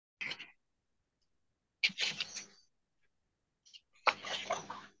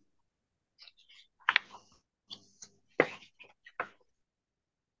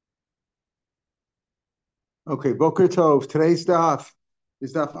Okay, Boker Tov. Today's daf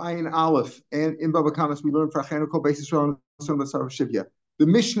is daf Ayin Aleph, and in Baba Kamas we learned for Chanukah basis on Shivya. The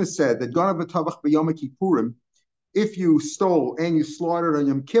Mishnah said that Ganav Tavach B'Yom Kippurim, if you stole and you slaughtered on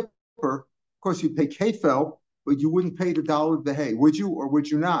Yom Kippur, of course you'd pay kefel, but you wouldn't pay the dollar of the hay, would you or would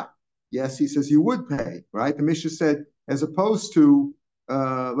you not? Yes, he says you would pay, right? The Mishnah said, as opposed to,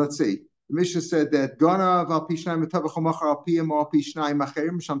 let's see, the Mishnah said that Ganav al Pishnai Metavach Omachar al Piyam al Pishnai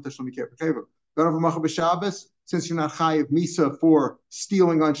Macherim Sham Tashlum Kefir. Since you're not chayiv misa for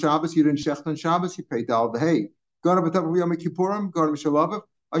stealing on Shabbos, you didn't shecht on Shabbos, you pay dal v'hei.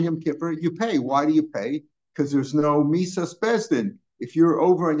 On Yom Kippur, you pay. Why do you pay? Because there's no misa bezdin. If you're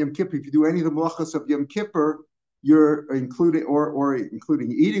over on Yom Kippur, if you do any of the malachas of Yom Kippur, you're including or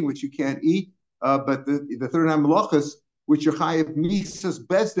including eating, which you can't eat, but the 39 malachas, which you're chayiv misas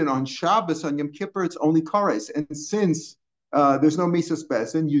bezdin on Shabbos, on Yom Kippur, it's only kares. And since there's no misas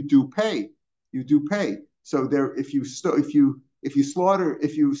bezdin, you do pay. You do pay. So there, if you stole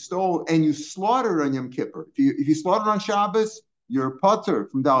and you slaughtered on Yom Kippur, if you slaughtered on Shabbos, you're potter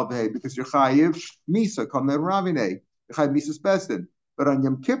from Dal V'Hei because you're chayiv misa kamei ravine, you're chayiv misas bezdin. But on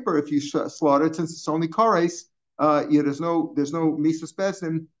Yom Kippur, if you slaughtered, since it's only kares, there's no misas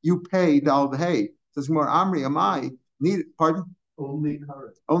bezdin, you pay Dal V'Hei. Says more Amri Amai need pardon only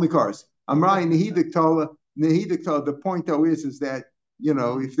kares. Only kares. Amrai Nehidik Tala. The point though is that, you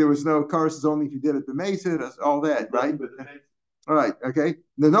know, if there was no kares, it's only if you did it the mesa, all that, right? All right, okay.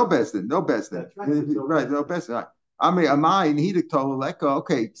 No bezdin, no bezdin. Right, no bezdin. Right. Amai Nehidik Tala Leka.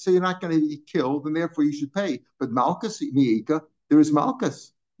 Okay, so you're not going to be killed, and therefore you should pay. But Malkus Miika, there is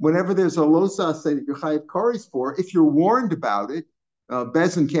Malkus. Whenever there's a losa say that you're chayiv kares for, if you're warned about it,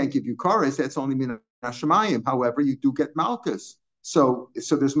 bezdin can't give you kares. That's only min hashemayim. However, you do get Malkus. So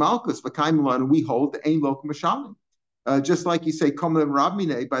there's Malkus. And we hold the ain lokum mashalim. Just like you say, Komel and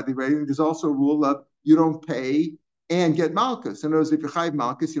Rabmine by the rating, there's also a rule of you don't pay and get Malkus. In other words, if you're chayiv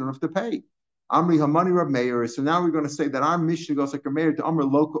Malkus, you don't have to pay. Amri Hamani Rab Meir. So now we're going to say that our Mishnah goes like a Meir to Amr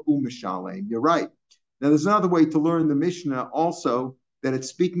Loka Umishalem. You're right. Now there's another way to learn the Mishnah also that it's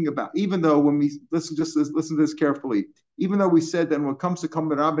speaking about, even though when we listen to this carefully, even though we said that when it comes to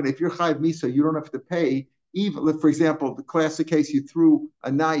Komel Rabmine, if you're chayiv Misa, you don't have to pay. Even, for example, the classic case, you threw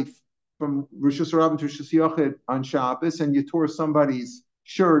a knife from Rosh Hashanah to Rosh Hashanah on Shabbos, and you tore somebody's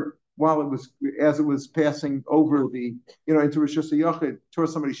shirt as it was passing over into Rosh Hashanah, tore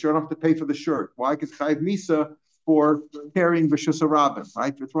somebody's shirt. I don't have to pay for the shirt. Why? Because Chayiv Misa for carrying Rosh Hashanah,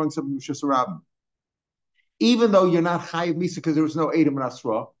 right? For throwing something Rosh Hashanah. Even though you're not Chayiv Misa because there was no Edom and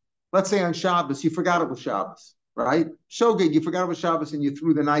Asra, let's say on Shabbos, you forgot it was Shabbos, right? Shogeg, you forgot it was Shabbos and you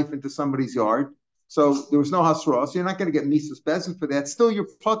threw the knife into somebody's yard. So there was no hasra, so you're not going to get misas bezin for that. Still, you're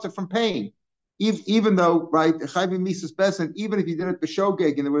potter from paying, even though, right, chayvim misas bezin, even if you did it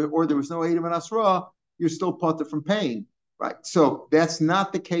b'shogeg and there was no edom and hasra, you're still potter from paying, right? So that's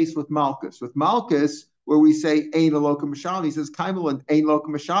not the case with Malkus. With Malkus, where we say ein alokim mishalim, he says kaimel and ein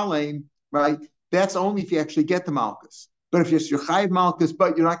lokim mishalim, right? That's only if you actually get the Malkus. But if you're chayiv Malkus,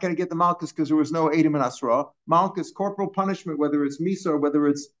 but you're not going to get the Malkus because there was no edom and hasra, Malkus, corporal punishment, whether it's misa or whether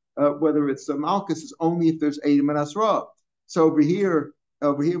it's a Malkus, is only if there's Edom and Asra. So over here,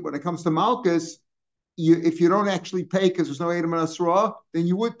 when it comes to Malkus, if you don't actually pay because there's no Edom and Asra, then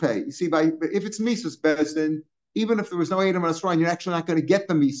you would pay. You see, if it's Misa's bezdin, even if there was no Edom and Asra, and you're actually not going to get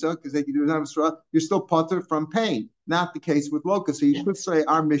the Misa because they can do Asra, you're still potter from paying. Not the case with Lokus. So you could say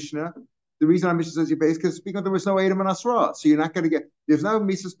our Mishnah. The reason our Mishnah says you pay is because there was no Edom and Asra, so you're not going to get. There's no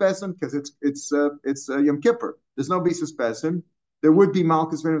Misa's bezdin because it's Yom Kippur. There's no Misa's bezdin. There would be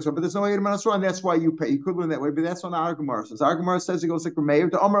Malkus, but there's no Edom and Asra, and that's why you pay. You could learn that way, but that's what our Gemara says. Our Gemara says it goes like Meir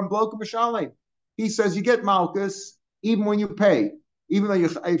to Amr and Blokum Mishalim. He says you get Malkus even when you pay, even though you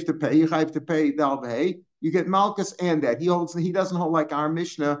have to pay Dal V'Hei, you get Malkus and that. He doesn't hold like our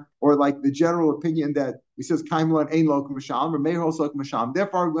Mishnah or like the general opinion that he says Kaimel and Ein Lokum Mishalim or Meir holds Lokum Mishalim.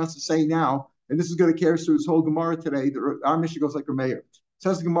 Therefore, he wants to say now, and this is going to carry through his whole Gemara today. Our Mishnah goes like Meir.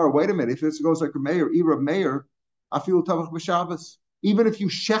 Says the Gemara, wait a minute, if this goes like Meir, Ira Meir. Afilu Shabbos. Even if you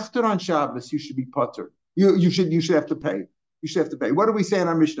shechted on Shabbos, you should be potter. You should have to pay. You should have to pay. What do we say in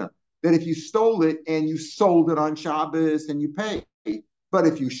our Mishnah? That if you stole it and you sold it on Shabbos, then you pay. But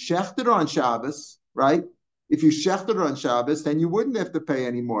if you shechted on Shabbos, right? If you shechted on Shabbos, then you wouldn't have to pay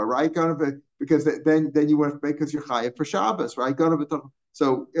anymore, right? Because then you wouldn't have to pay because you're chayav for Shabbos, right?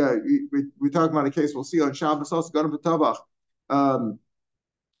 So we're talking about a case we'll see on Shabbos also.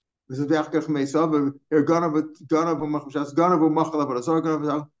 This is all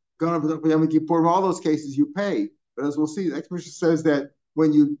those cases you pay. But as we'll see, the explanation says that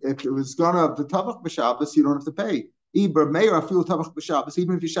if it was ganav the tavach b'Shabbos, you don't have to pay. Even if you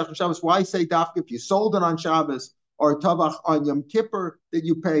shecht on Shabbos, why say dafka if you sold it on Shabbos or tavach on Yom Kippur that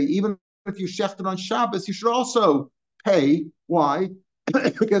you pay? Even if you shecht it on Shabbos, you should also pay. Why?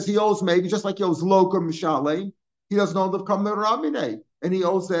 Because he owes maybe just like he owes lokum mishalem, he doesn't owe the kameh ramine, and he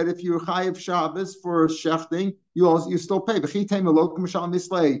owes that if you're chayiv Shabbos for shechting, you still pay. V'chitem lokum mishalem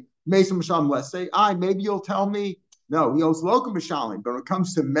mislei mesim mishalem lessei. Maybe you'll tell me no, he owes lokum mishalem, but when it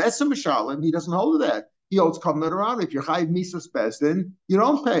comes to mesim mishalem, he doesn't hold that. He owes kameh ramine. If you're chayiv misas bezdin, you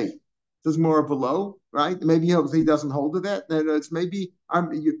don't pay. There's more below, right? Maybe he doesn't hold to that. And it's maybe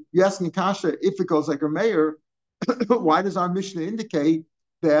you asking Kasha if it goes like a mayor. Why does our Mishnah indicate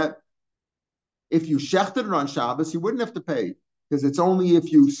that if you shechted it on Shabbos, you wouldn't have to pay? Because it's only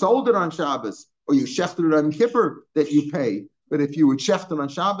if you sold it on Shabbos or you shechted it on Kippur that you pay. But if you would shecht it on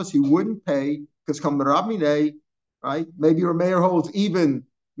Shabbos, you wouldn't pay because come Rabmineh, right? Maybe your mayor holds even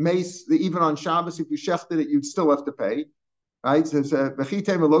on Shabbos, if you shechted it, you'd still have to pay. Right? So doesn't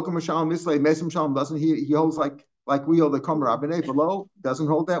he holds like we hold the Kom Rabbaneh below, doesn't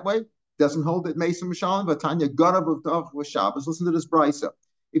hold that way, doesn't hold it Mesim Mishalim, but Tanya Ganav with Shabbos. Listen to this brisa.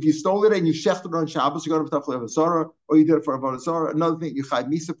 If you stole it and you shechted it on Shabbos, you got to have Zara, or you did it for Avodah Zarah. Another thing, you chayv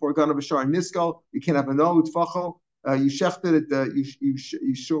misa for Ganav B'Shar Niskal. You can't have a no utfacho. You shechted it.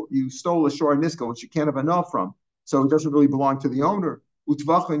 You stole a shor niskal, which you can't have a no from. So it doesn't really belong to the owner.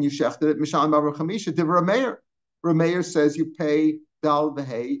 Utvacho and you shechted it. Mishalim Avar Chamisha Divra Meir. Rameir says you pay dal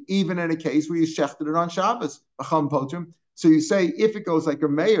v'hei even in a case where you shechted it on Shabbos. So you say if it goes like a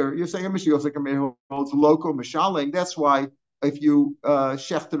mayor, you're saying it goes like a mayor who holds local mishaling. That's why if you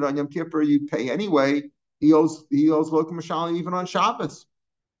shechted it on Yom Kippur, you pay anyway. He owes local mishaling even on Shabbos.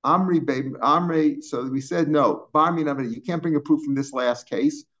 Amri. So we said no. You can't bring a proof from this last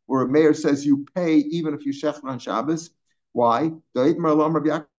case where a mayor says you pay even if you shechted on Shabbos. Why?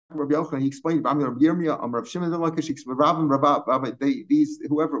 Rabbi Yochanan, he explained, Rabbi Yirmiyah, Rav Shimon ben Lakish, these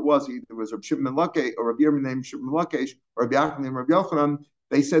whoever it was, either was Rav Shimon ben Lakish or Rabbi Yirmiyah named Shimon ben Lakish or Rabbi Yochanan named Rabbi Yochanan.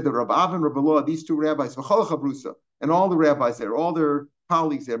 They said that Rabbi Avin, Rabbi Loah, these two rabbis, and all the rabbis there, all their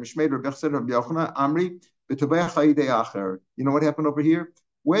colleagues there, Mishmeid, Rabbi Chesed, Rabbi Yochanan, Amri, you know what happened over here?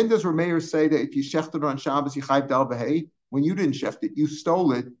 When does Rameir say that if you shechted on Shabbos, you chayv dal b'hei? When you didn't shecht it, you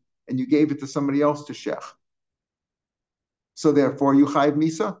stole it and you gave it to somebody else to shech. So therefore, you chayv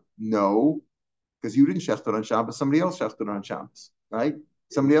misa? No, because you didn't shecht it on Shabbos. Somebody else shechted it on Shabbos, right?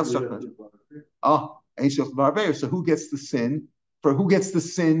 Somebody else shechted on Shabbos. So who gets the sin? Who gets the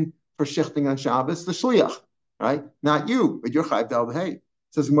sin for shechting on Shabbos? The shliach, right? Not you, but you're chayv dal b'hei.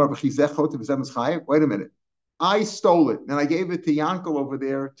 Says wait a minute. I stole it and I gave it to Yankel over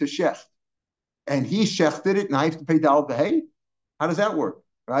there to shecht, and he shechted it, and I have to pay dal b'hei. How does that work,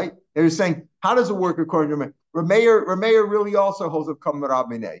 right? They're saying, how does it work according to Rameir really also holds of Kam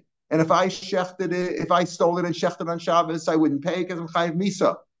Rabmineh. And if I shechted it, if I stole it and shechted on Shabbos, I wouldn't pay because I'm chayiv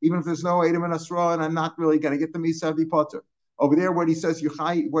misa. Even if there's no Edom and Asra, and I'm not really going to get the misa of the potter. Over there, where he says you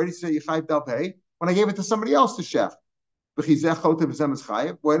chayiv dal pay, when I gave it to somebody else to shech.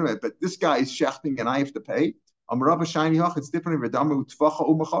 Wait a minute, but this guy is shechting and I have to pay. It's different.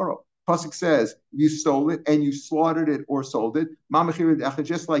 Pasuk says you stole it and you slaughtered it or sold it.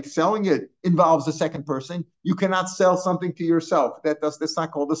 Just like selling it involves a second person, you cannot sell something to yourself. That's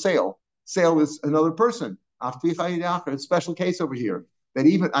not called a sale. Sale is another person. It's a special case over here that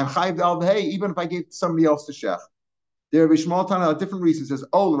even I'm chayiv dal b'hei, even if I gave somebody else to shech. There are Shmuel Tana, different reasons. Says, the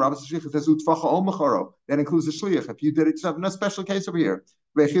Rabbi Shliach says utfacha o mecharo. That includes the shliach. If you did it, in a special case over here.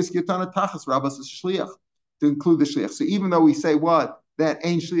 Vechizkiya Tana tachas Rabbi Shliach to include the shliach. So even though we say what that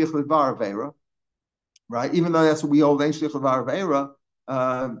ain't shliach levar avera, right? Even though that's what we hold ain't shliach levar avera,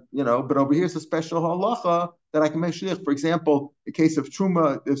 but over here it's a special halacha that I can make shliach. For example, the case of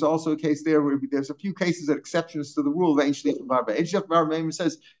truma, there's also a case there where there's a few cases that exceptions to the rule of ain't shliach levar avera. Ain't shliach levar avera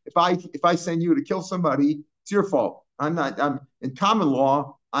says if I send you to kill somebody, it's your fault. I'm in common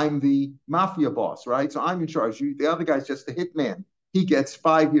law, I'm the mafia boss, right? So I'm in charge. The other guy's just a hitman. He gets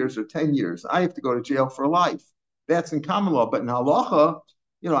 5 years or 10 years. I have to go to jail for life. That's in common law. But in halacha,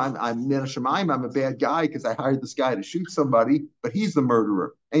 I'm Min Shemaim, I'm a bad guy because I hired this guy to shoot somebody, but he's the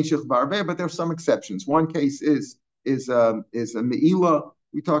murderer. Ain't shich barbe, but there's some exceptions. One case is a me'ilah.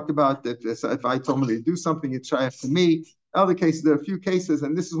 We talked about that if I told somebody to do something, it's shayach to me. Other cases, there are a few cases,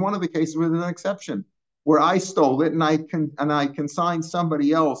 and this is one of the cases with an exception, where I stole it and I consigned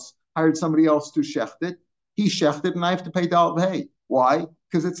somebody else, hired somebody else to shecht it. He shecht it and I have to pay dal b'hei. Why?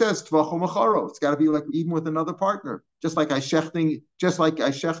 Because it says tvacho macharo. It's got to be like even with another partner. Just like I shechted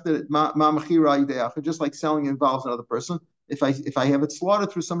ma machira ideach, just like selling involves another person. If I have it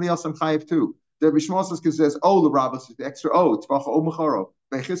slaughtered through somebody else, I'm chayiv too. The Bishmal says, oh, the rabbis is the extra tvacha o mecharo.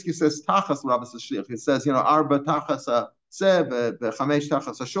 Bechizki says tachas rabbis shliach. It says, arba tachas se the chamesh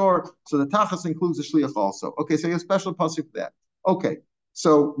tachas ashor. So the tachas includes the shliach also. Okay, so you have a special pasuk for that. Okay,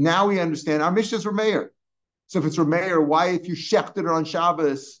 so now we understand our Mishnah's Rameir. So if it's Rameir, why if you shechted it on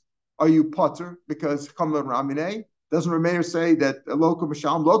Shabbos are you potter? Because Kamlan Ramine doesn't Rameir say that local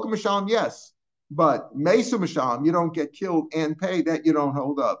Mashalm, yes, but Mesa Mashalm, you don't get killed and pay, that you don't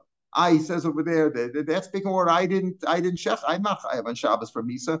hold up. He says over there that that's speaking word. I didn't shech. I'm not chayav on Shabbos for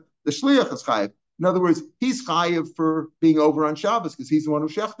Misa. The shliach is chayav. In other words, he's chayav for being over on Shabbos because he's the one who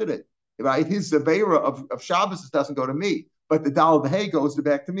shechted it. Right? His zeveira of Shabbos doesn't go to me, but the dal v'hei goes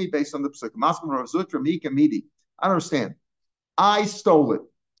back to me based on the psuk. Maskim Rav Zutra Mika Midi. I don't understand. I stole it,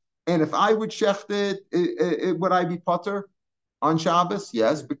 and if I would shecht it, would I be potter on Shabbos?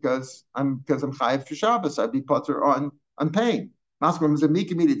 Yes, because I'm chayav for Shabbos. I'd be potter on paying. I wouldn't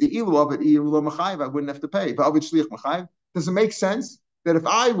have to pay. Does it make sense that if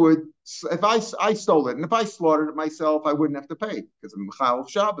I stole it and if I slaughtered it myself, I wouldn't have to pay because I'm Mechal of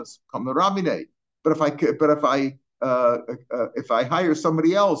Shabbos, come the Rabbi. But if I hire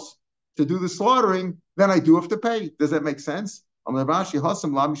somebody else to do the slaughtering, then I do have to pay. Does that make sense? When I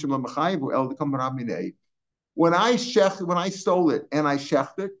stole it and I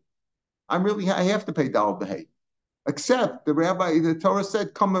shecht it, I have to pay dal b'hei. Except the Torah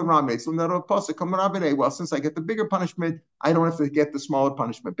said, "Come Rameh." So not a pasuk, "Come Rameh." Well, since I get the bigger punishment, I don't have to get the smaller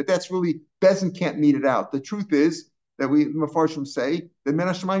punishment. But that's really Bezin can't meet it out. The truth is that we Mefarshim say that Min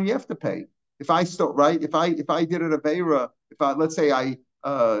HaShamayim you have to pay. If I stole, right? If I did an aveira, let's say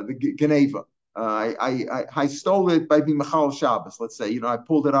the Geneva, I stole it by being Machal Shabbos. Let's say I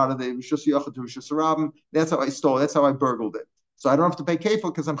pulled it out of the Rishus Yochad to Rishus Harabim. That's how I stole it. That's how I burgled it. So I don't have to pay kefil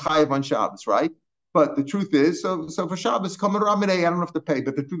because I'm chayav on Shabbos, right? But the truth is, so for Shabbos, come and Ramineh, I don't have to pay.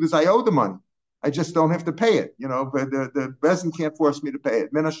 But the truth is, I owe the money. I just don't have to pay it. But the Bezin can't force me to pay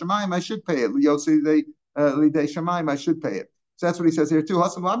it. Min HaShamayim, I should pay it. Lidei Shamayim, I should pay it. So that's what he says here too.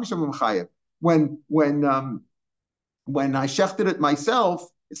 When I shechted it myself,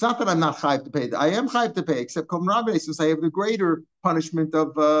 it's not that I'm not chayiv to pay it. I am chayiv to pay, except Kom Ramineh, since I have the greater punishment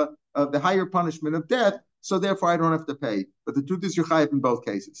of the higher punishment of death. So therefore, I don't have to pay. But the truth is, you're chayiv in both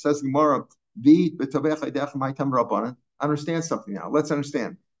cases. Says Gemara. Understand something now. Let's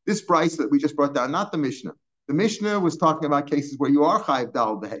understand. This price that we just brought down, not the Mishnah. The Mishnah was talking about cases where you are chayiv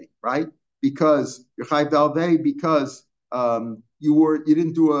dal b'hei, right? Because you're chayiv dal b'hei because you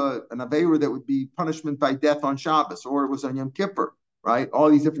didn't do an aveira that would be punishment by death on Shabbos, or it was on Yom Kippur, right? All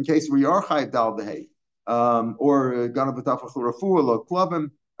these different cases where you are chayiv dal b'hei, or ganav b'tafach l'rafua lo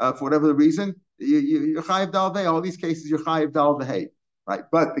klavim, for whatever the reason, you're chayiv dal b'hei. All these cases you're chayiv dal b'hei. Right,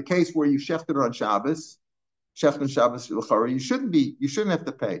 but the case where you shechted on Shabbos, shechted Shabbos l'chara, you shouldn't have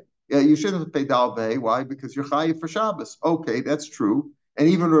to pay. Yeah, you shouldn't have to pay dal vei. Why? Because you're chayiv for Shabbos. Okay, that's true. And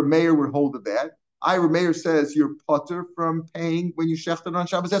even Rameir would hold to that. Rameir says you're potter from paying when you shechted on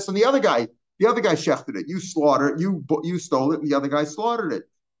Shabbos. That's on the other guy. The other guy shechted it. You slaughtered. You stole it, and the other guy slaughtered it.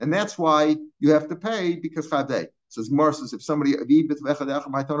 And that's why you have to pay because chadei. So Gemara says if somebody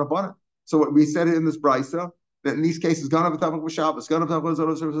so what we said it in this brisa. That in these cases, and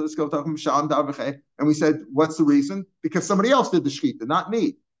we said, what's the reason? Because somebody else did the shechita, not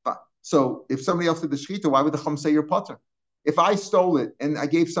me. So if somebody else did the shechita, why would the chum say you're potter? If I stole it and I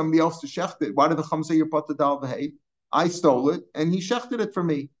gave somebody else to shecht it, why did the chum say you're potter dal v'hei? I stole it and he shechted it for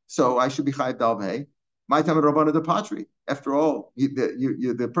me, so I should be chayav dal v'hei. My time at Rabbana de Patri. After all,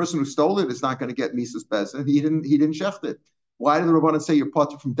 the person who stole it is not going to get misas bezin. He didn't shecht it. Why did the Rabbana say you're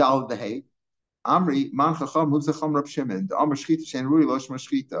potter from dal v'hei? Amri man chacham huzacham Rab Shimon. The Amr shchita shein rui lo shma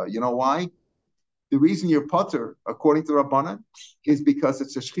shchita. You know why? The reason you're potter, according to Rabbanan, is because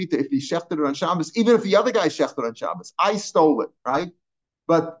it's a shchita. If he shechted it on Shabbos, even if the other guy shechted on Shabbos, I stole it, right?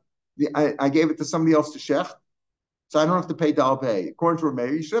 But I gave it to somebody else to shech, so I don't have to pay dal v'hei. According to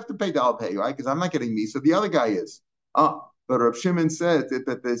Rameir, you should have to pay dal v'hei, right? Because I'm not getting me, so the other guy is. But Rab Shimon said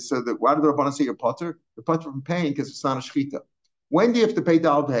that why did the Rabbanan say you're potter? You're potter from paying because it's not a shchita. When do you have to pay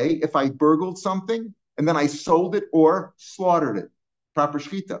dal v'hei? If I burgled something and then I sold it or slaughtered it, proper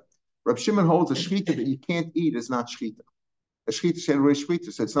shchita. Rab Shimon holds a shchita that you can't eat is not shchita. A shchita she'en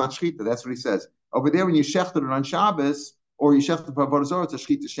shchita, so it's not shchita. That's what he says. Over there, when you shechted it on Shabbos or you shechted it for Avodah Zarah, it's a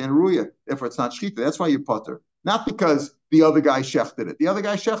shchita she'en ruya. Therefore, it's not shchita. That's why you're potter. Not because the other guy shechted it. The other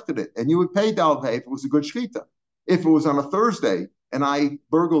guy shechted it, and you would pay dal v'hei if it was a good shchita. If it was on a Thursday and I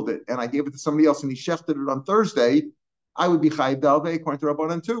burgled it and I gave it to somebody else and he shechted it on Thursday, I would be chayiv dal v'hei according to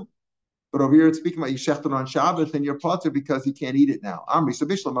Rabbanan too. But over here it's speaking about you shechted on Shabbos and you're potter because you can't eat it now. Amri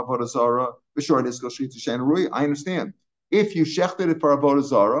sabishlam avodah zara b'shor niskol shchita she'en ruya. I understand. If you shechted it for avodah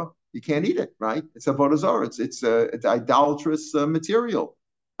zara, You can't eat it, right? It's avodah zarah. It's idolatrous material.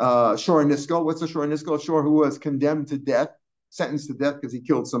 Shor Nisko, what's a Shor Nisko? Shor who was condemned to death, sentenced to death because he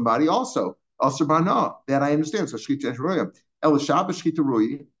killed somebody. Also, Asr Bana, that I understand. So Shchita Ruya. El Shabbos Shchita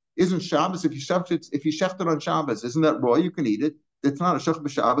Ruya. Isn't Shabbos, if you shecht it on Shabbos, isn't that raw? You can eat it. It's not a shech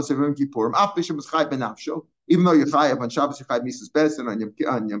b'Shabbos, Yom Kippurim. Af b'Shem is chai b'nafsho. Even though you're chayav on Shabbos, you're chayav misas best, and on Yom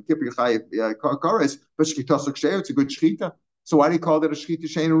Kippur you're chayav kares, but shchita suksher, it's a good shchita. So why do you call that a shchita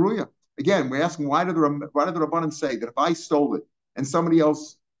shein ruya? Again, we're asking why did the Rabbanan say that if I stole it and somebody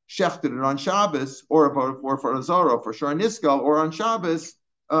else shechted it on Shabbos, or for a Zara, for Shor Nisko, or on Shabbos,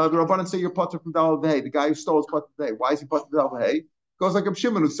 the Rabbanan say you're potter from Dal V'Hei. The guy who stole is potter V'Hei. Why is he potter from Dal V'Hei? Goes like a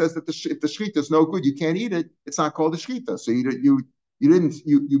Shimon who says that if the shchita is no good, you can't eat it. It's not called a shchita. So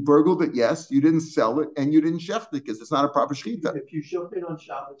you burgled it, yes. You didn't sell it, and you didn't shecht it because it's not a proper shchita. If you shecht it on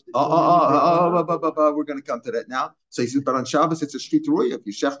Shabbos, we're going to come to that now. So he says, but on Shabbos it's a shchita ruya. If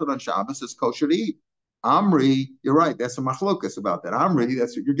you shecht it on Shabbos, it's kosher to eat. Amri, you're right. That's a machlokas about that. Amri,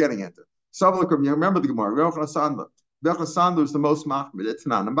 that's what you're getting into. Savlakum, you remember the Gemara. Yochanan Sandler. Yochanan Sandler is the most machmir. It's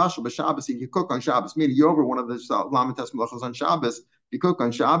not. And Bashal b'Shabbos, if you cook on Shabbos, meaning you're over one of the lamites melachos on Shabbos. You cook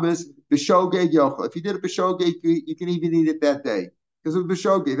on Shabbos. B'shogeg yochel. If you did it b'shogeg, you can even eat it that day because of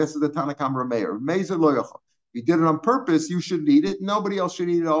b'shogeg. This is the Tanakam Rameir. Meizer lo yochel. If you did it on purpose, you shouldn't eat it. Nobody else should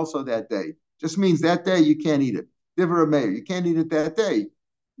eat it also that day. Just means that day you can't eat it. Divrei Rameir. You can't eat it that day.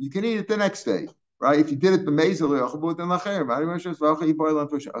 You can eat it the next day. Right? If you did it b'meizel,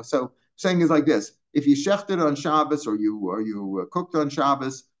 so saying is like this: if you shechted on Shabbos or you cooked on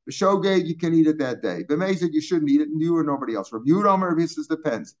Shabbos, b'shogeg you can eat it that day. B'meizel you shouldn't eat it, and you or nobody else. Rav Yudam, this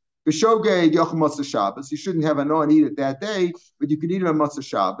depends. B'shogeg yochel matzah Shabbos, you shouldn't have a no and eat it that day, but you can eat it on matzah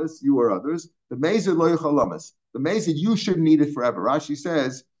Shabbos, you or others. B'meizel lo yochel lamas. B'meizel you shouldn't eat it forever. Rashi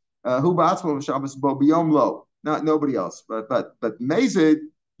says, "Hu ba'atzmo Shabbos bo b'yom lo," not nobody else, but meizel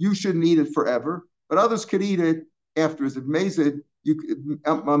you shouldn't eat it forever. But others could eat it afterwards. If mazid,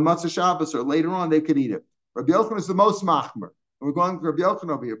 on Matzah Shabbos or later on, they could eat it. Rabbi Yochanan is the most machmer. And we're going to Rabbi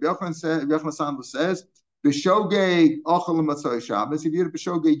Yochanan over here. Rabbi Yochanan Sandler says, "B'shogeg ochel Matzah Shabbos." If you eat it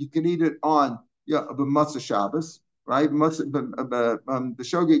b'shogeg, you can eat it on Matzah Shabbos, right?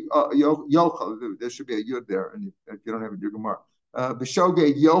 B'shogeg yochel. There should be a yud there, and if you don't have a yud gemara.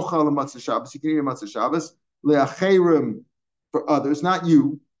 B'shogeg yochel Matzah Shabbos. You can eat it Matzah Shabbos. Le'acherim for others, not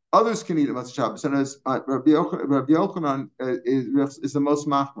you. Others can eat it Matzah Shabbos, and as Rabbi Yochanan is the most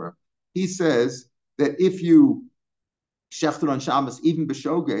machmer. He says that if you shechted on Shabbos, even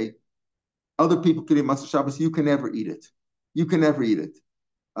b'shogeg, other people can eat Matzah Shabbos. You can never eat it. You can never eat it.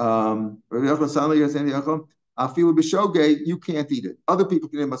 Rabbi Yochanan, afilu b'shogeg, you can't eat it. Other people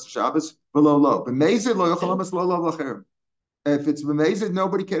can eat Matzah Shabbos below low. B'mezid lo yochel lamas lo lo lacher. If it's b'mezid,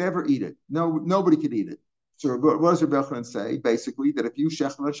 nobody can ever eat it. No, nobody can eat it. So what does Rabbi Yochanan say? Basically, that if you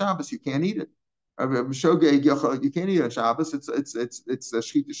shech on Shabbos, you can't eat it. You can't eat it on Shabbos. It's a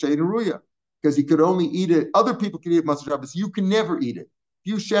shchita shein ruya because you could only eat it. Other people can eat it Matzah Shabbos. You can never eat it.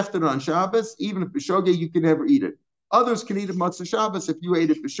 If you shecht it on Shabbos, even if b'shogeg, you can never eat it. Others can eat it Matzah Shabbos if you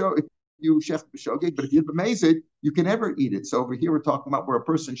ate it b'shogeg. If you shecht b'shogeg, but if you b'mezid, you can never eat it. So over here we're talking about where a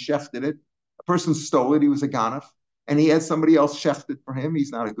person shechted it, a person stole it. He was a ganaf. And he had somebody else shechted for him.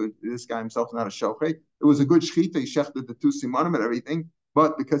 He's not a good, this guy himself is not a shochet. It was a good shechita. He shechted the two simanim and everything.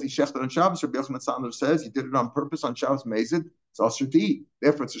 But because he shechted on Shabbos, Rabbi Yochanan Sandler says he did it on purpose on Shabbos Mezid. It's also to eat.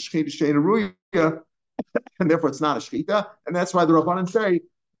 Therefore, it's a shechita shein ruya. And therefore, it's not a shechita. And that's why the Rabbanan say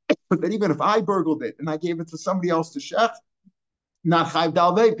that even if I burgled it and I gave it to somebody else to shech, not chayv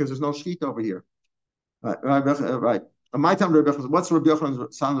dalvei, because there's no shechita over here. Right. My time, what's Rabbi Yochanan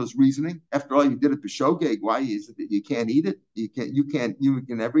Sandler's reasoning? After all, you did it b'shogeg. Why is it that you can't eat it? You can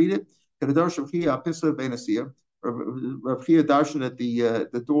never eat it. Rav Chia darshan at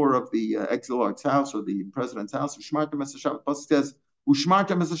the door of the exilarch's house or the president's house. Ushmartem es Shabbos. Says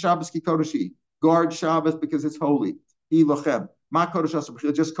Ushmartem es Shabbos ki kodeshi. Guard Shabbos because it's holy. He lochem. Ma kodesh aser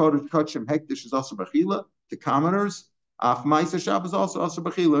b'chila. Just kodeshim hektish is aser b'chila to commoners. Af ma'aser Shabbos also aser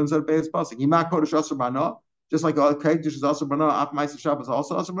b'chila. And zed beis pasuk. He ma kodesh aser b'ana. Just like Kedusha is also bana, Af Ma'aser Shabbos is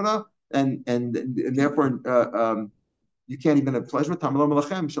also bana, and therefore you can't even have pleasure. You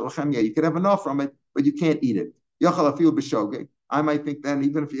could have enough from it, but you can't eat it. Yachal afil b'shogeg. I might think then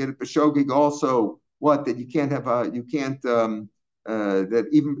even if you had it b'shogeg, also that you can't have that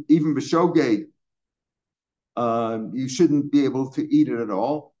even b'shogeg you shouldn't be able to eat it at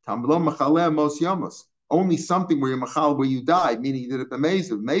all. Tamlo machaleh mos yamos. Only something where you're machal, where you die, meaning that if the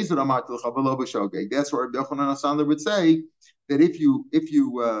mezid amartil chavalo b'shogeg. That's where Rabbi Yochanan Sandler would say that if you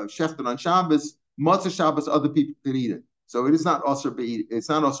shechted on Shabbos, Matzah Shabbos, other people can eat it. So it is not also be it's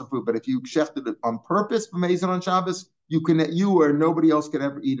not also food. But if you shechted it on purpose for mezon on Shabbos, you or nobody else can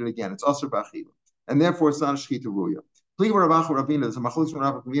ever eat it again. It's also b'achila, and therefore it's not a shechita ruya.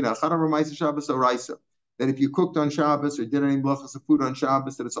 That if you cooked on Shabbos or did any blachas of food on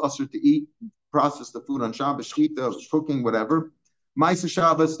Shabbos, that it's also to eat, process the food on Shabbos, shechita, cooking, whatever. Ma'aser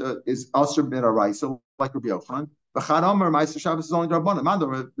Shabbos is also midaraisa, like Rabbi Yochanan. V'chad Omer Ma'aser Shabbos is only Rabbanan.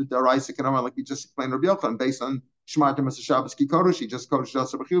 Mandor midaraisa can Omer, like you just explained Rabbi Yochanan, based on Shmartem Ma'aser Shabbos ki kodesh, he just kodesh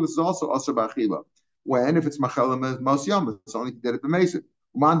also b'chila. This is also b'achila. When if it's machelim most yom, it's only if you did it b'mesid.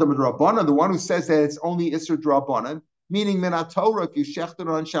 Mandor midrabanan, the one who says that it's only Isser Drabanan, meaning Minat Torah, if you shechted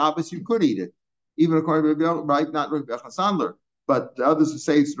on Shabbos, you could eat it, even according to Rabbi, right? Not Rabbi Yochanan Sandler, but the others who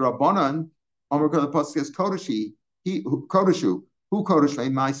say it's Drabanan. Omer the pasuk says kodeshi, he kodeshu. Who kodesh?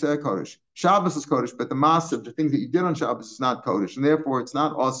 Ma'aser kodesh. Shabbos is kodesh, but the massive, the things that you did on Shabbos is not kodesh, and therefore it's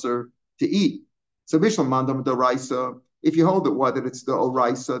not also to eat. So bishlam mandam d'oraisa. If you hold it, that it's the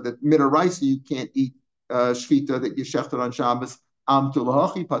oraisa, that midaraisa you can't eat shvita that you shechted on Shabbos. Am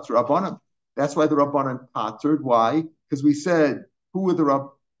tulahachi patr rabbanim. That's why the rabbanan pattered. Why? Because we said who were the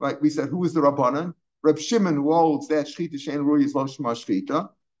rab? Right? We said who is the rabbanan? Reb Shimon who holds that shchita shein ruya is lo shema shchita.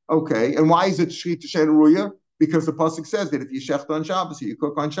 Okay, and why is it shchita shein ruya? Because the pasuk says that if you shecht on Shabbos, or you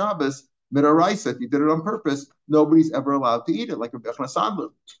cook on Shabbos, midaraisa, if you did it on purpose, nobody's ever allowed to eat it, like Rabbi Yochanan Sandler,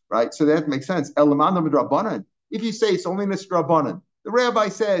 right? So that makes sense. Elamana midrabanan. If you say it's only midrabanan, the rabbi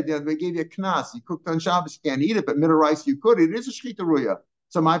said, they gave you a knas, you cooked on Shabbos, you can't eat it, but midaraisa you could. It is a shchita ruya.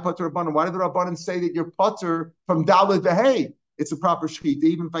 So my pater rabbanan. Why did the rabbanan say that you're pater from daled v'hei? It's a proper shchita,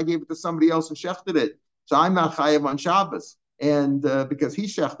 even if I gave it to somebody else and shechted it. So I'm not chayav on Shabbos, and because he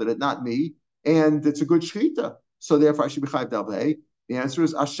shechted it, not me. And it's a good shechita, so therefore I should be chayiv dalvei. The answer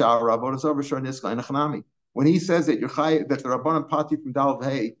is ashar avodah zarah shor niska enachanami. When he says that you're chayiv, that the rabbanan pati from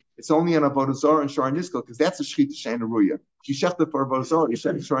dalvei, it's only on avodah zarah and shor niska because that's a shechita shein ruya. You shechted for avodah zarah, you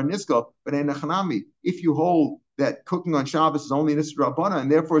shechted shor niska, but enachanami. If you hold that cooking on Shabbos is only nisra rabbanan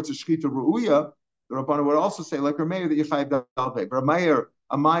and therefore it's a shechita ruya, the rabbanan would also say like Rameir that you chayiv dalvei. But Rameir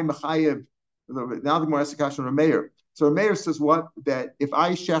amai mechayiv. Now the more esakash on Rameir. So Meir says what? That if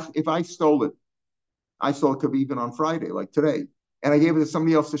I stole it, I stole it could be even on Friday, like today, and I gave it to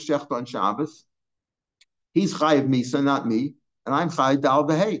somebody else to shecht on Shabbos. He's chayiv misa, not me, and I'm chayiv dal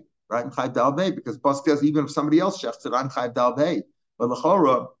v'hei, right? I'm chayiv dal v'hei because pasuk says even if somebody else shechts it, I'm chayiv dal v'hei. But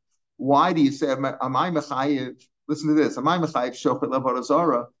l'chora, why do you say am I mechayiv? Listen to this: am I mechayiv shochet levodah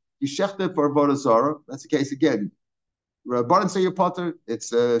zara? You shecht it for avodah zara. That's the case again. Rabbanan say you're potter.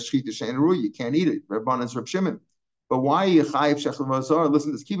 It's shchita shein ruya. You can't eat it. Rabbanan's Reb Shimon. But why are you chayiv shechel v'azar?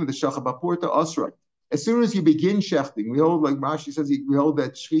 Listen to this. Keeping the shachar b'porta asra. As soon as you begin shechting, we hold like Rashi says. We hold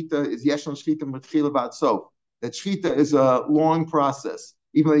that shchita is yeshon shchita mitchila b'ad sof. That shchita is a long process.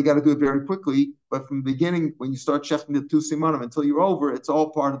 Even though you got to do it very quickly, but from the beginning, when you start shechting the 2 simanim until you're over, it's all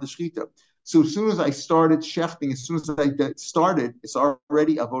part of the shchita. So as soon as I started shechting, as soon as I started, it's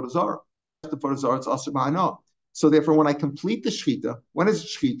already avodah zarah. Avodah zarah, it's asr b'hanah. So therefore, when I complete the shchita, when is it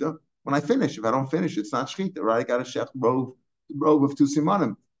shchita? When I finish. If I don't finish, it's not shchita, right? I got to shech rove of 2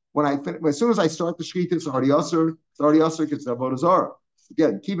 simanim. As soon as I start the shchita, it's already asr. It's already asr because it's avodah zarah.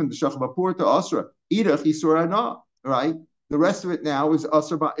 Again, keeping the shach b'porta asra. Idach isur ana, right? The rest of it now is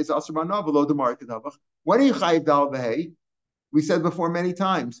asr b'ana below the market davach. When are you chayiv dal v'hei? We said before many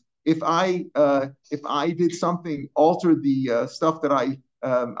times. If I did something, altered the stuff that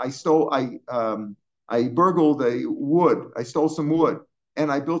I stole, I burgled a wood. I stole some wood and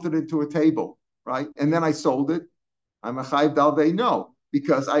I built it into a table, right? And then I sold it. I'm a chayiv dalvei? No,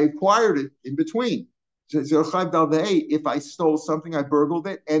 because I acquired it in between. So chayiv dalvei, if I stole something, I burgled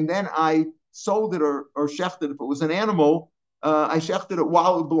it, and then I sold it or shechted it. If it was an animal, I shechted it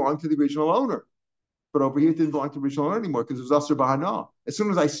while it belonged to the original owner. But over here, it didn't belong to the original owner anymore because it was asr b'hana. As soon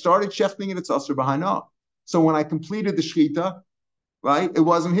as I started shechting it, it's asr b'hana. So when I completed the shechita, right, it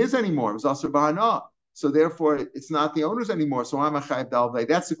wasn't his anymore. It was asr b'hana. So therefore, it's not the owner's anymore. So I'm a chayiv dalvei.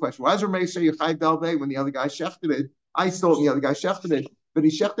 That's the question. Why does Rameir say you're chayiv dalvei when the other guy shechted it? I stole it and the other guy shechted it. But he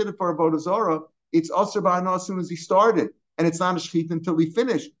shechted it for avodah zarah. It's asr b'hana as soon as he started. And it's not a shechita until he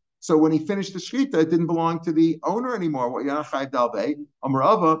finished. So when he finished the shechita, it didn't belong to the owner anymore. Well, you're not chayiv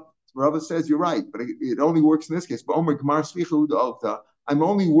dalvei. Rava says you're right, but it only works in this case. But Omer Gemar Slicha Uda, I'm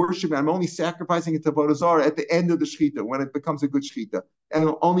only worshiping, I'm only sacrificing it to avodah zarah at the end of the shechita when it becomes a good shechita.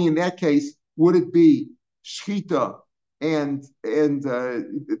 And only in that case would it be shechita, and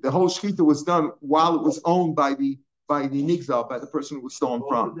the whole shechita was done while it was owned by the nigzal, by the person who was stolen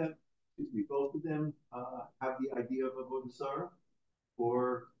from. Both of them have the idea of avodah zarah,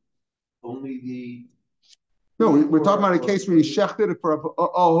 or only the. No, we're talking about a case where he shechted it for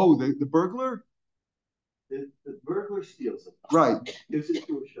the burglar. The burglar steals it. Right. Gives it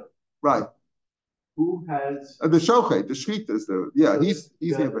to a shochet. Right. Who has the shochet, the shechita is so he's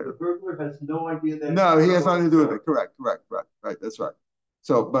the burglar has no idea that. No, he has nothing to do with it. Correct. Right. That's right.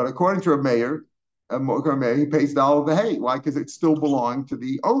 So, but according to a mayor, he pays dollar the hay. Why? Because it still belonged to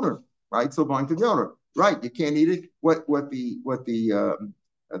the owner, right? Still belonged to the owner, right? You can't eat it. What the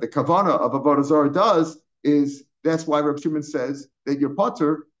kavana of avodah zarah does is that's why Reb Shimon says that you're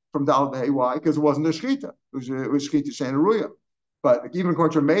putter from dollar the hay. Why? Because it wasn't a shechita. It was shechita shein haruya. But even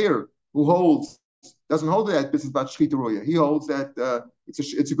according to a mayor who doesn't hold that business about shechita ruya. He holds that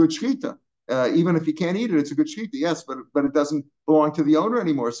it's a good shechita. Even if you can't eat it, it's a good shechita. Yes, but it doesn't belong to the owner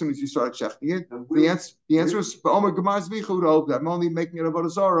anymore. As soon as you start shechting it, the answer is Omer Gemar Zvichud. I'm only making it avodah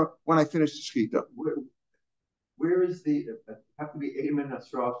zarah when I finish the shechita. Where is the have to be Edim and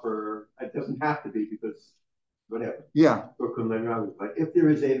Hasra for? It doesn't have to be because whatever. Yeah. For Kumlen Ravi, but if there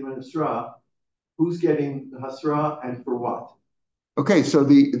is Edim and Hasra, who's getting the Hasra and for what? Okay, so for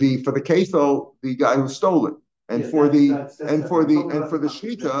the kefil, the guy who stole it, and for the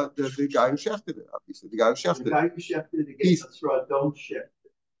shechita, the guy who shechted it, obviously the guy who shechted it. The guy who shechted it against Hasra, don't shecht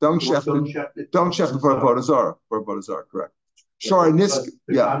it. Don't shecht it for avodah zarah. Correct. Sure, the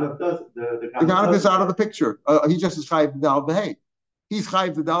Ganav is out of the picture. He just is chayiv dal v'hei. He's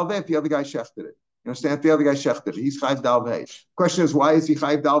chayiv dal v'hei if the other guy shechted it. You understand? If the other guy shechted it, he's chayiv dal v'hei. Question is, why is he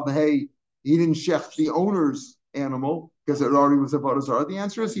chayiv dal v'hei? He didn't shecht the owner's animal because it already was avodah zarah. The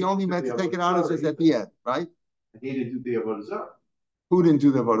answer is he only meant to take it out as at the end, right? He didn't do the avodah zarah. Who didn't do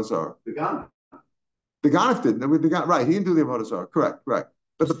the avodah zarah? The Ganav. The Ganav didn't. Right, he didn't do the avodah zarah. Correct.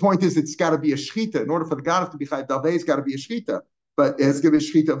 But the point is, it's got to be a shechita. In order for the Ganav to be chayiv dal v'hei, it's got to be a shechita. But it has to be a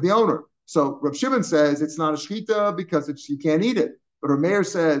shechita of the owner. So Reb Shimon says it's not a shechita because you can't eat it. But Rameir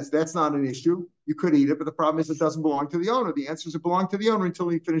says that's not an issue. You could eat it, but the problem is it doesn't belong to the owner. The answer is it belonged to the owner until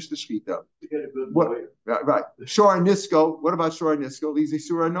he finished the shechita. You get a good lawyer. Right. Shor Nisko. What about Shor Nisko? Easy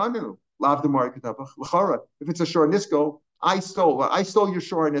Surah Nanu. Lav Demari Ketapach. L'chara. If it's a Shor Nisko, I stole your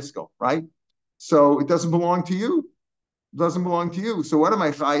Shor Nisko, right? So it doesn't belong to you. It doesn't belong to you. So what am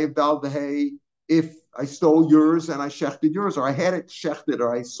I chayiv dal v'hei if I stole yours and I shechted yours, or I had it shechted,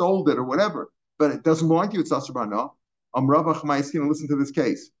 or I sold it, or whatever, but it doesn't belong to you? It's asur no. Rav Achma'iskin, listen to this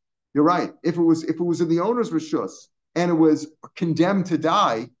case. You're right. If it was in the owner's rishus and it was condemned to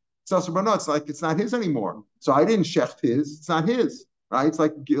die, it's asur no. It's like it's not his anymore. So I didn't shecht his. It's not his, right? It's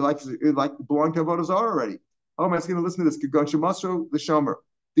like belonged to avodah zarah already. Oh, I'm going to listen to this. The shomer.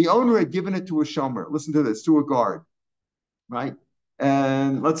 The owner had given it to a shomer. Listen to this, to a guard, right?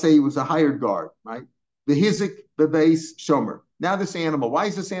 And let's say he was a hired guard, right? The hizik bebeis shomer. Now this animal, why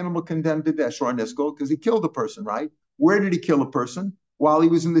is this animal condemned to death? Shor Nisko, because he killed a person, right? Where did he kill a person? While he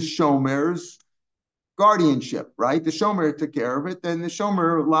was in the shomer's guardianship, right? The shomer took care of it. Then the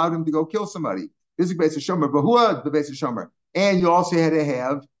shomer allowed him to go kill somebody. Hizik beis shomer, behuad bebeis shomer. And you also had to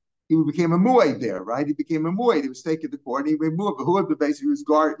have, he became a mu'ed there, right? He became a mu'ed. He was taken to court. And he removed behuad bebeis. He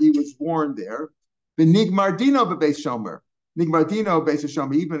was warned there. The nigmardino bebeis shomer. Nigmardino beis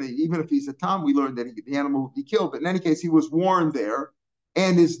shomer. Even if he's a tom, we learned that the animal would be killed. But in any case, he was warned there.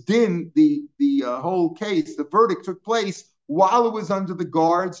 And his din, the whole case, the verdict took place while it was under the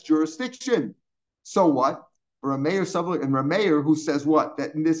guard's jurisdiction. So what? Rameir Savlik and Rameir, who says what?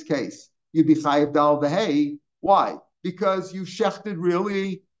 That in this case, you'd be chayiv dal v'hei. Why? Because you shechted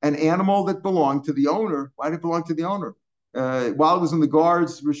really an animal that belonged to the owner. Why did it belong to the owner? While it was in the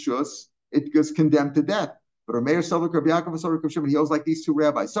guard's rishus, it was condemned to death. But Rameir Savlik, Rabbi Yaakov, Savlik, Rabbi Shimon, he holds like these two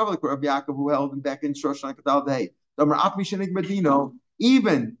rabbis. Savlik, Rabbi Yaakov, who held him back in Shoshan Kadal V'hei.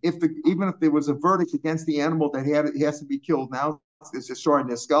 Even if there was a verdict against the animal that he has to be killed now, it's a shor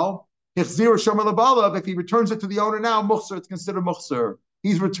niskal. If he returns it to the owner now, muhsar, it's considered muhsar.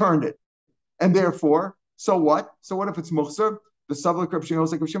 He's returned it, and therefore, so what? So what if it's muhsar? The savlik Reb Shimon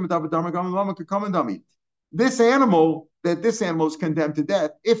could come and dummy. This animal is condemned to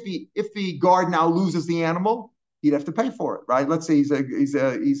death. If the guard now loses the animal, he'd have to pay for it, right? Let's say he's a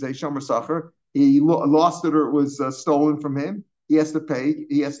shomer sacher. He lost it or it was stolen from him. He has to pay.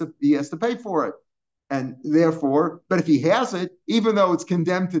 He has to pay for it, and therefore, but if he has it, even though it's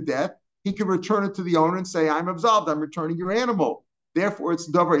condemned to death, he can return it to the owner and say, "I'm absolved. I'm returning your animal." Therefore, it's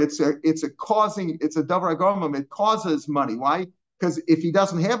davar. It's a davar agomim. It causes money. Why? Because if he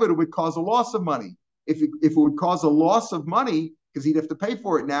doesn't have it, it would cause a loss of money. If it would cause a loss of money, because he'd have to pay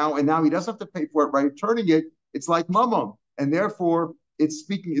for it now, and now he doesn't have to pay for it by returning it. It's like mamon, and therefore.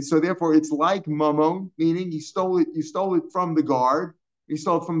 Therefore, it's like mamon, meaning you stole it from the guard. You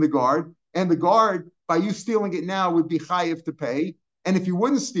stole it from the guard, and the guard, by you stealing it now, would be chayiv to pay. And if you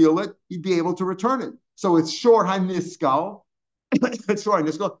wouldn't steal it, you'd be able to return it. So it's shor haniskal. It's shor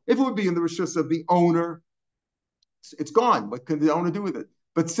haniskal. If it would be in the rishus of the owner, It's gone. What can the owner do with it?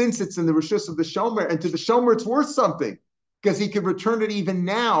 But since it's in the rishus of the shomer, and to the shomer it's worth something, because he could return it even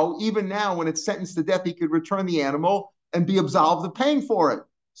now when it's sentenced to death, he could return the animal and be absolved of paying for it.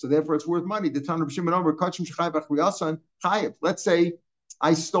 So therefore it's worth money. Let's say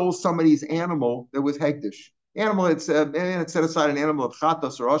I stole somebody's animal that was hegdish. Animal, it's set aside an animal of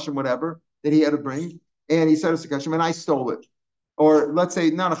chatos or oshim, whatever, that he had to bring, and he said it's a kashim, and I stole it. Or let's say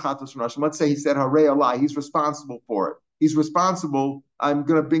not a chatos or oshim. Let's say he said harei alai. He's responsible for it. He's responsible. I'm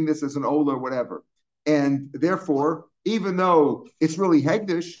going to bring this as an ola or whatever. And therefore, even though it's really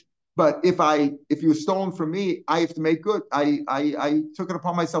hegdish, but if you were stolen from me, I have to make good. I took it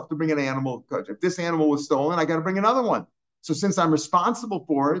upon myself to bring an animal. If this animal was stolen, I got to bring another one. So since I'm responsible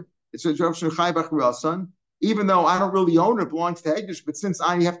for it, it's a even though I don't really own it, it belongs to hegdish, but since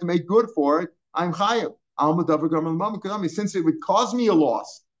I have to make good for it, I'm chayav. Since it would cause me a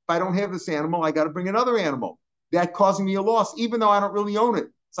loss, if I don't have this animal, I got to bring another animal. That causing me a loss, even though I don't really own it.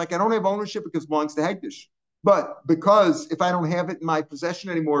 It's like I don't have ownership because it belongs to hegdish. But because if I don't have it in my possession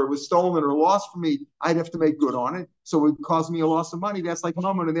anymore, it was stolen or lost from me, I'd have to make good on it. So it would cause me a loss of money. That's like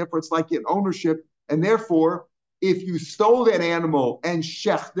mammon, and therefore it's like getting ownership. And therefore, if you stole that animal and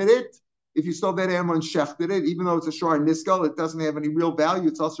shechted it, even though it's a shor niskal, it doesn't have any real value.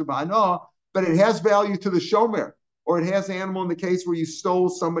 It's also ba'anah, but it has value to the shomer. Or it has an animal in the case where you stole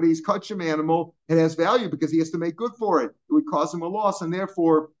somebody's kachim animal. It has value because he has to make good for it. It would cause him a loss, and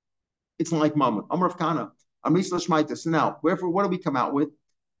therefore it's like mammon. Amar of Kana. So now, wherefore, what do we come out with?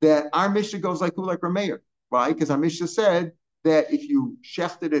 That our Mishnah goes like Rameir, right? Because our Mishnah said that if you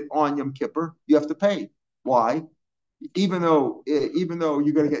shechted it on Yom Kippur, you have to pay. Why? Even though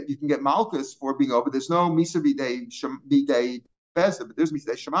you can get malchus for being over. There's no misa b'dei bezda, but there's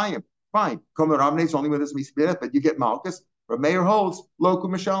misa shemayim. Fine. Come is only when there's misa b'dei, but you get malchus. Rameir holds loku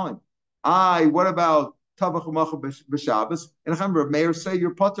mishalim. What about Tavach U'Macha b'Shabbos? And remember, Meir say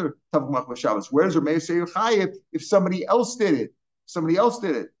you're potter Tavach U'Macha b'Shabbos. Where does Meir say you're chayiv if somebody else did it?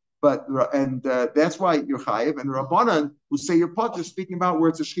 But that's why you're chayiv. And Rabbanan who say you're potter, speaking about where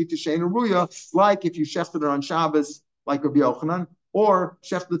it's a shchita she'eina ruya, like if you shechted it on Shabbos, like Rabbi Yochanan, or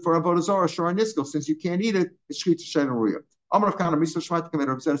shechted for avodah zarah shor niskal, since you can't eat it, it's shchita she'eina ruya. Amar of Kana Mishnah Shmata Kamed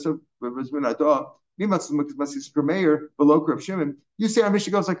you say our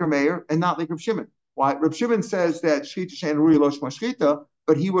Mishnah goes like Rameir and not like Reb Shimon. Why? Reb Shimon says that shchita she'eina ruya lo shma shchita,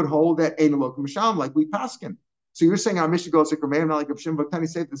 but he would hold that ein lokum misham like we paskin. So you're saying our Mishnah goes like Rameir, not like Reb Shimon. But Tani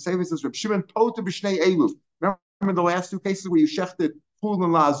says the same says Reb Shimon poter b'shnei elu. Remember the last two cases where you shechted chulin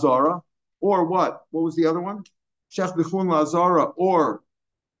la'azara, or what? What was the other one? Shechted chulin la'azara, or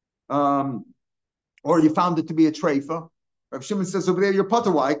you found it to be a treifa. Reb Shimon says over there you're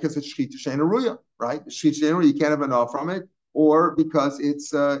potter. Why? Because it's shchita she'eina ruya, right? Shchita she'eina ruya, you can't have enough from it, or because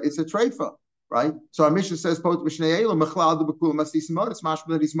it's a treifa. Right? So our Mishnah says, Pot Mishnah Ela, Mechlal the Bakul Mastis Mod, it's mashma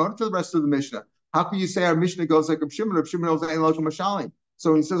that he's mod to the rest of the Mishnah. How can you say our Mishnah goes like Reb Shimon knows Ein Lokum Mashalim?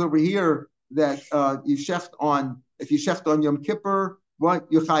 So he says over here that if you shecht on Yom Kippur, what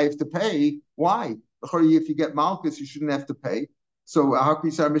you chayiv to pay? Why? If you get malchus, you shouldn't have to pay. So how can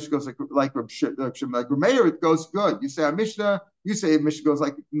you say our Mishnah goes like Reb Shimon, like Rameir? It goes good. You say our Mishnah, Mishnah goes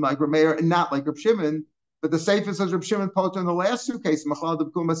like Rameir and not like Reb Shimon. But the Sefer says Reb Shimon poter in the last two cases, Mechlal the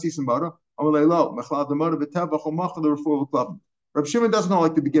Bakul Mastis Mod. Reb Shimon doesn't know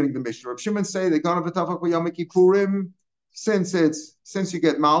like the beginning of the Mishnah. Reb Shimon say they're going to v'tavach v'yom kippurim. Since you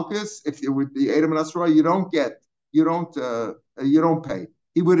get malchus, if it would be Edom and Asra, you don't pay.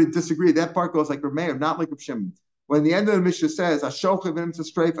 He would disagree. That part goes like Rameir, not like Reb Shimon. When the end of the Mishnah says Ashoch v'nim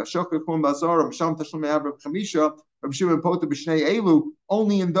tzestreif, Ashoch v'chum bazar, Misham tashlum me'av chamisha, Reb Shimon poter b'shnei elu.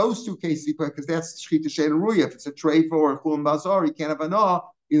 Only in those two cases, because that's shchita she'eina ruya. If it's a treifa or a chum bazar, he can't have anah.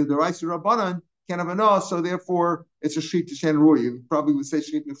 Either the rice or Rabbanan can't have anah, so therefore it's a shchita she'eina ruya. You probably would say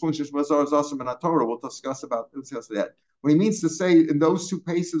shchita nechun bazar is also in Torah. We'll discuss that. When he means to say in those two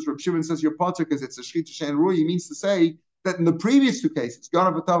cases, Reb Shimon says you're poter because it's a shchita she'eina ruya. He means to say that in the previous two cases,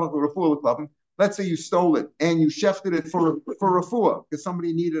 ganav v'tavach v'refuah l'klavim. Let's say you stole it and you shefted it for refuah because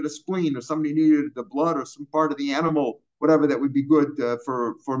somebody needed a spleen or somebody needed the blood or some part of the animal, whatever that would be good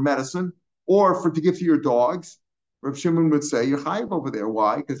for medicine or to give to your dogs. Reb Shimon would say you're chayiv over there.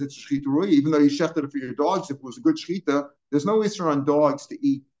 Why? Because it's a shchita ruya. Even though you shefted it for your dogs, if it was a good shchita, there's no issue on dogs to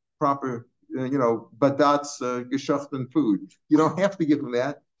eat proper, badatz geshachten food. You don't have to give them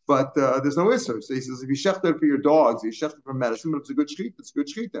that. But there's no issue. So he says, if you shechted for your dogs, you shechted for medicine, but it's a good shechita, it's a good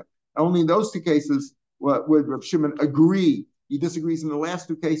shechita. Only in those two cases would Reb Shimon agree. He disagrees in the last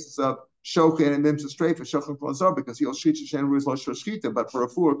two cases of shochet and nimsa streifa, shochet for because he'll shechita shen rules lo shechita, but for a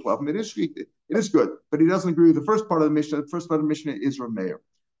full club, it is shechita. It is good. But he doesn't agree with the first part of the Mishnah. The first part of the Mishnah is Rameir.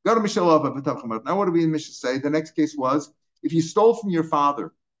 Go to Mishalov. Now, what do we in Mishnah say? The next case was if you stole from your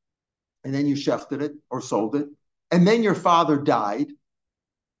father and then you shechted it or sold it, and then your father died,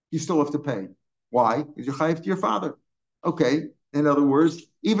 you still have to pay. Why? Because you're chayiv to your father. Okay. In other words,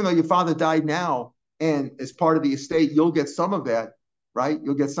 even though your father died now, and as part of the estate, you'll get some of that, right?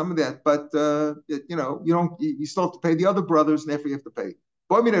 You'll get some of that, but you still have to pay the other brothers, and therefore you have to pay.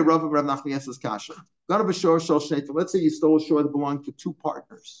 Let's say you stole a shore that belonged to two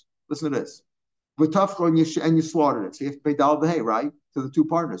partners. Listen to this. And you slaughtered it. So you have to pay dal b'hei, right? To the two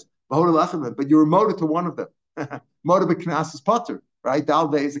partners. But you were moted to one of them. Moted b'knas is potter, right? Dal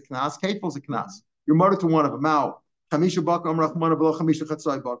b'hei is a knas, kefil is a knas. You're moted to one of them. Now, you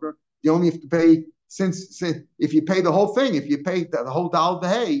only have to pay, since if you pay the whole thing, if you pay the whole dal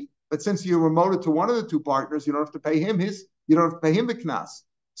b'hei, but since you were moted to one of the two partners, you don't have to pay him you don't have to pay him the knas.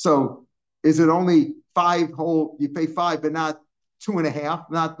 So is it only 5 whole? You pay 5, but not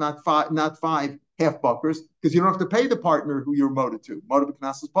 2.5, not 5 half buckers, because you don't have to pay the partner who you're moted to. Moted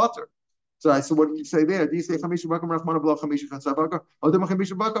b'knas is potter. So I said, what do you say there? Do you say chamisha bakam rachmana below chamisha chatzai bakar? Or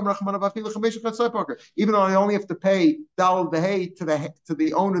chamisha bakam rachmana b'afilu chamisha chatzai bakar? Even though I only have to pay dal b'hei to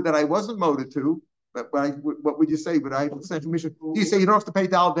the owner that I wasn't moted to, but what would you say? But I say chamisha. Do you say you don't have to pay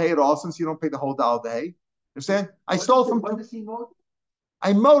dal b'hei at all since you don't pay the whole dal b'hei? Understand? I stole from. When does he moted?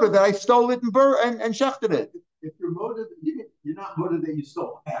 I moted that I stole it and shechted it. If you're moted, you're not moted that you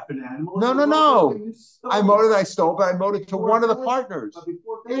stole half an animal. No. I moted that I stole, but I moted to one of the partners.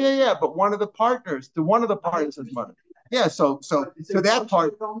 Yeah. But one of the partners, is moted. Yeah. So that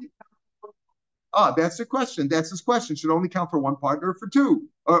part. That's the question. That's his question. Should only count for one partner or for two,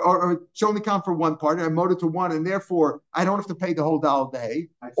 or should only count for one partner. I moted to one, and therefore I don't have to pay the whole dal day.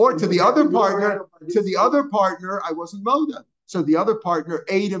 Or to the other partner. To the other partner, I wasn't moted. So the other partner,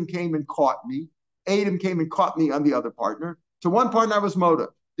 Adam, came and caught me. Adam came and caught me on the other partner. To one partner, I was moda.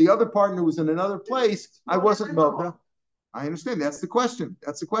 The other partner was in another place. I wasn't moda. I understand. That's the question.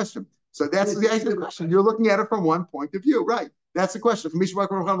 So that's the question. You're looking at it from one point of view, right? That's the question.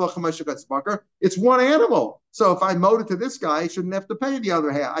 It's one animal. So if I moda to this guy, I shouldn't have to pay the other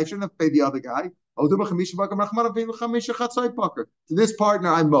half. I shouldn't have to pay the other guy. To this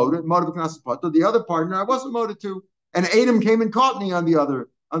partner, I moda. The other partner, I wasn't moda to. And Adam came and caught me on the other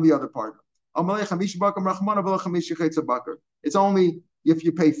partner. It's only if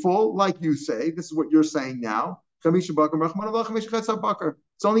you pay full, like you say. This is what you're saying now. It's only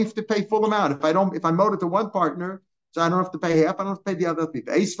if you pay full amount. If I'm moted to one partner, so I don't have to pay half. I don't have to pay the other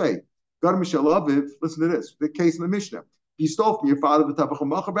people. Listen to this. The case in the Mishnah. You stole from your father,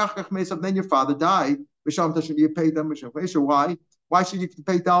 then your father died. You paid them. Why? Why should you have to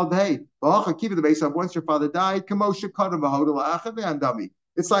pay dal day? Once your father died,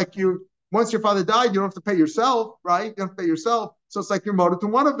 it's like once your father died, you don't have to pay yourself, right? You don't have to pay yourself. So it's like you're moted to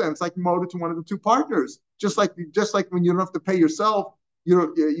one of them. It's like you're moted to one of the two partners. Just like when you don't have to pay yourself, you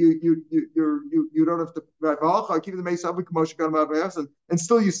don't have to. And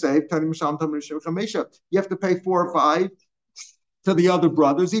still you save. You have to pay 4 or 5 to the other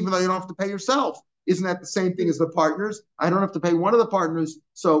brothers, even though you don't have to pay yourself. Isn't that the same thing as the partners? I don't have to pay one of the partners,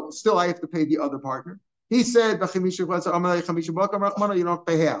 so still I have to pay the other partner. He said, you don't have to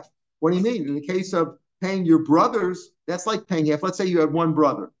pay half. What do you mean? In the case of paying your brothers, that's like paying half. Let's say you had one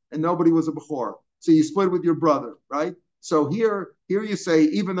brother and nobody was a Bechor. So you split with your brother, right? So here you say,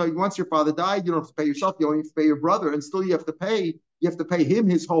 even though once your father died, you don't have to pay yourself, you only have to pay your brother, and still you have to pay him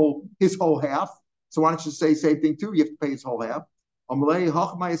his whole half. So why don't you say same thing too? You have to pay his whole half.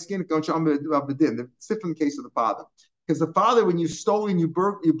 It's different case of the father. Because the father, when you stole and you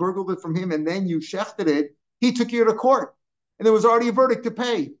burgled it from him and then you shechted it, he took you to court. And there was already a verdict to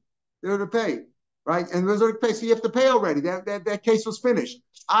pay. They were to pay, right? And there was already pay, so you have to pay already. That case was finished.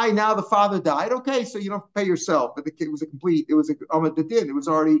 Now the father died. Okay, so you don't have to pay yourself. But it was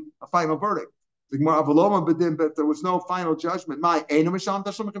already a final verdict. But there was no final judgment. You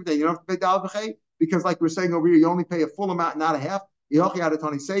don't have to pay dal b'chei, because like we're saying over here, you only pay a full amount, not a half. On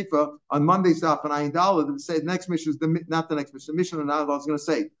Monday's daf and Ayin Daled, the next mission is not the next mission. The mission I was going to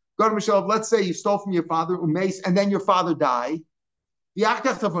say. Let's say you stole from your father, umeis, and then your father died.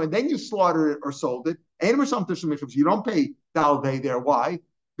 Then you slaughtered it or sold it. You don't pay dal day there. Why?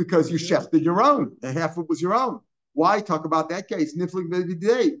 Because you shefted your own. And half of it was your own. Why talk about that case? Niflik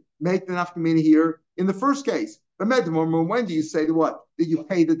day. Make the nafkamina here in the first case. But when do you say what? That you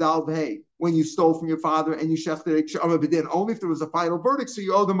pay the dal day when you stole from your father and you shefted it? Only if there was a final verdict, so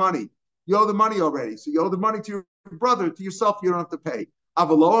you owe the money. You owe the money already. So you owe the money to your brother, to yourself, you don't have to pay. But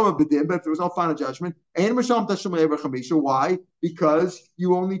if there was no final judgment, why? Because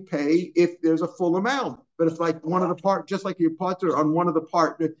you only pay if there's a full amount. But if like one of the part, just like your partner on one of the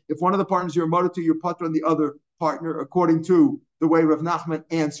partner, if one of the partners you're motor to, your partner on the other partner, according to the way Rav Nachman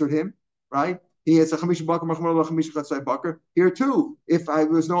answered him, right? He has a chamisha bakar. Here too, if I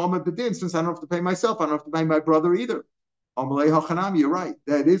was no Amad Bedin, since I don't have to pay myself, I don't have to pay my brother either. You're right.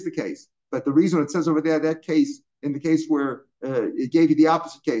 That is the case. But the reason it says over there, that case, in the case where it gave you the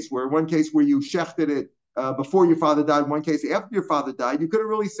opposite case, where one case where you shechted it before your father died, one case after your father died, you could have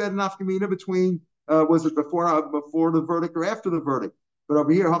really said an afkamina between, was it before the verdict or after the verdict? But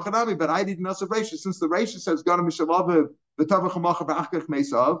over here, Hachanami, but I didn't know Reisha, since the Reisha says, Gana Mishalav, the Tavachamacha Ba'achkach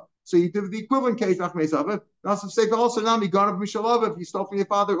Mesav. So you did the equivalent case, Achmesav. Also say also Nami, Gana Mishalav, if you stole from your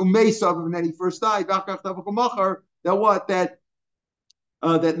father, Umesav, and then he first died, Ba'achkach Tavachamacha, that what? That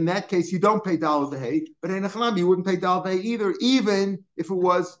in that case you don't pay Dal V'Hei, but in Hachanami you wouldn't pay Dal V'Hei either, even if it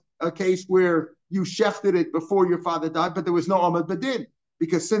was a case where you shechted it before your father died, but there was no Amad Badin.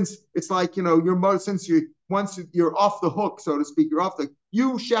 Because since it's like, since once you're off the hook, so to speak,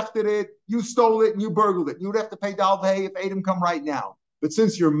 you shechted it, you stole it, and you burgled it. You would have to pay Dal V'Hei if Adam come right now. But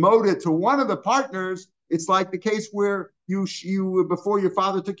since you're moted to one of the partners, it's like the case where you before your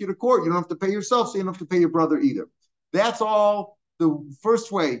father took you to court, you don't have to pay yourself, so you don't have to pay your brother either. That's all the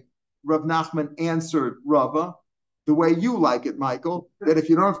first way Rav Nachman answered Rava, the way you like it, Michael, that if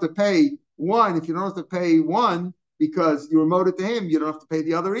you don't have to pay one because you were moted to him, you don't have to pay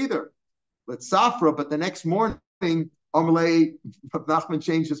the other either. But Safra, but the next morning, Amalei, Rav Nachman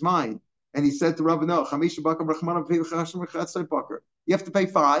changed his mind. And he said to Rav, no, you have to pay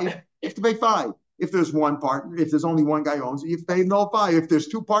 5. You have to pay 5. If there's one partner, if there's only one guy who owns it, you have to pay no 5. If there's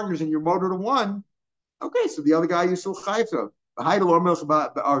 2 partners and you're moted to one, okay, so the other guy you still chayv to.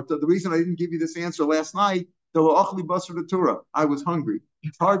 The reason I didn't give you this answer last night, I was hungry.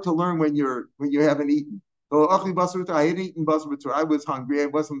 It's hard to learn when you haven't eaten. I hadn't eaten basar b'tura. I was hungry.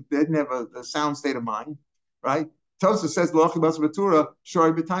 Didn't have a sound state of mind, right? Tosa says lochli basar b'tura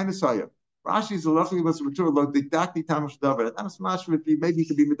shori b'tainasaya. Rashi is lochli basar b'tura lo didakti tamash davar. Maybe you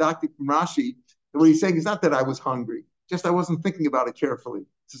could be medakti from Rashi. What he's saying is not that I was hungry, just I wasn't thinking about it carefully. It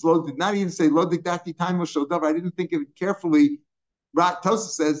says not even say lo didakti tamash davar. I didn't think of it carefully. Tosa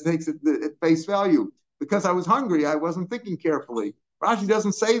says takes it at face value. Because I was hungry, I wasn't thinking carefully. Rashi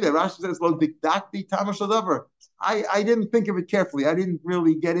doesn't say that. Rashi says, "Lo dikdakti tamash ladavar." I didn't think of it carefully. I didn't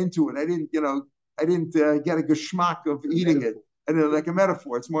really get into it. I didn't get a geschmack of eating it. And like a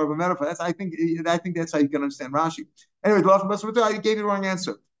metaphor, it's more of a metaphor. I think that's how you can understand Rashi. Anyway, I gave you the wrong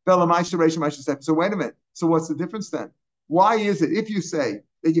answer. So wait a minute. So what's the difference then? Why is it if you say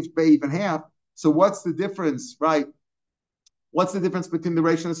that you pay even half? So what's the difference, right? What's the difference between the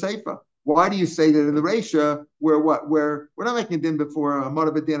Reisha and the Seifa? Why do you say that in the Reisha, where we're not making a din before a Moda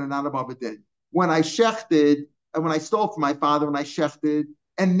B'din and not a Moda B'din? When I shechted, and when I stole from my father, when I shechted,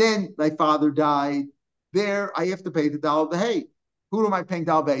 and then my father died, there I have to pay the Dal V'Hei. Who am I paying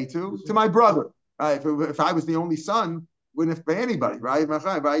Dal V'Hei to? To my brother. Right? If I was the only son, wouldn't have to pay anybody, right?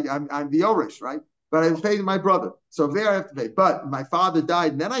 I'm the Orish, right? But I paid my brother. So there I have to pay. But my father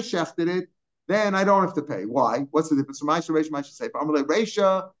died, and then I shechted it, then I don't have to pay. Why? What's the difference? So my Reisha say,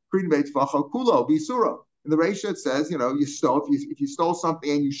 Reisha. In the Reisha it says, you stole if you stole something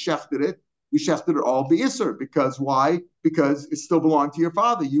and you shechted it all b'isur. Because why? Because it still belonged to your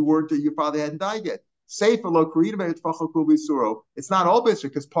father. Your father hadn't died yet. It's not all b'isur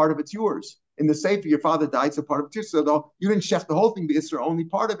because part of it's yours. In the Sefer, your father died, so part of it's yours. So you didn't shech the whole thing b'isur, only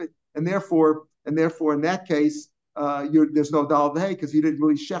part of it, and therefore in that case, there's no dal v'hei because you didn't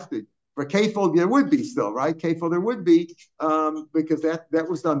really shecht it. For kefil, there would be still, right? Kefil, there would be, because that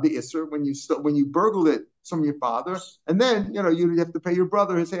was done the isser when you burgled it from your father, and then you'd have to pay your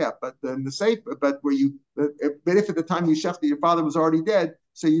brother his half. But then the safe, but if at the time you shefted, your father was already dead,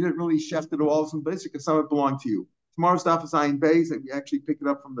 so you didn't really sheft it all some basic because some of it belonged to you. Tomorrow's daf is Ayin Beis, and we actually pick it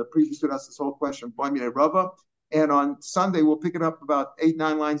up from the previous that's this whole question by me Rava, and on Sunday we'll pick it up about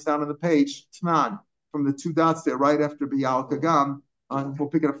 8-9 lines down on the page Tnan from the 2 dots there right after Biyal Kagam. We'll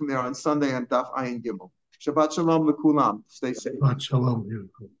pick it up from there on Sunday on Daf Ayin Gimel. Shabbat Shalom l'kulam. Stay safe. Shabbat Shalom.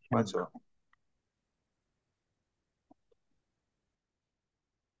 Shabbat Shalom.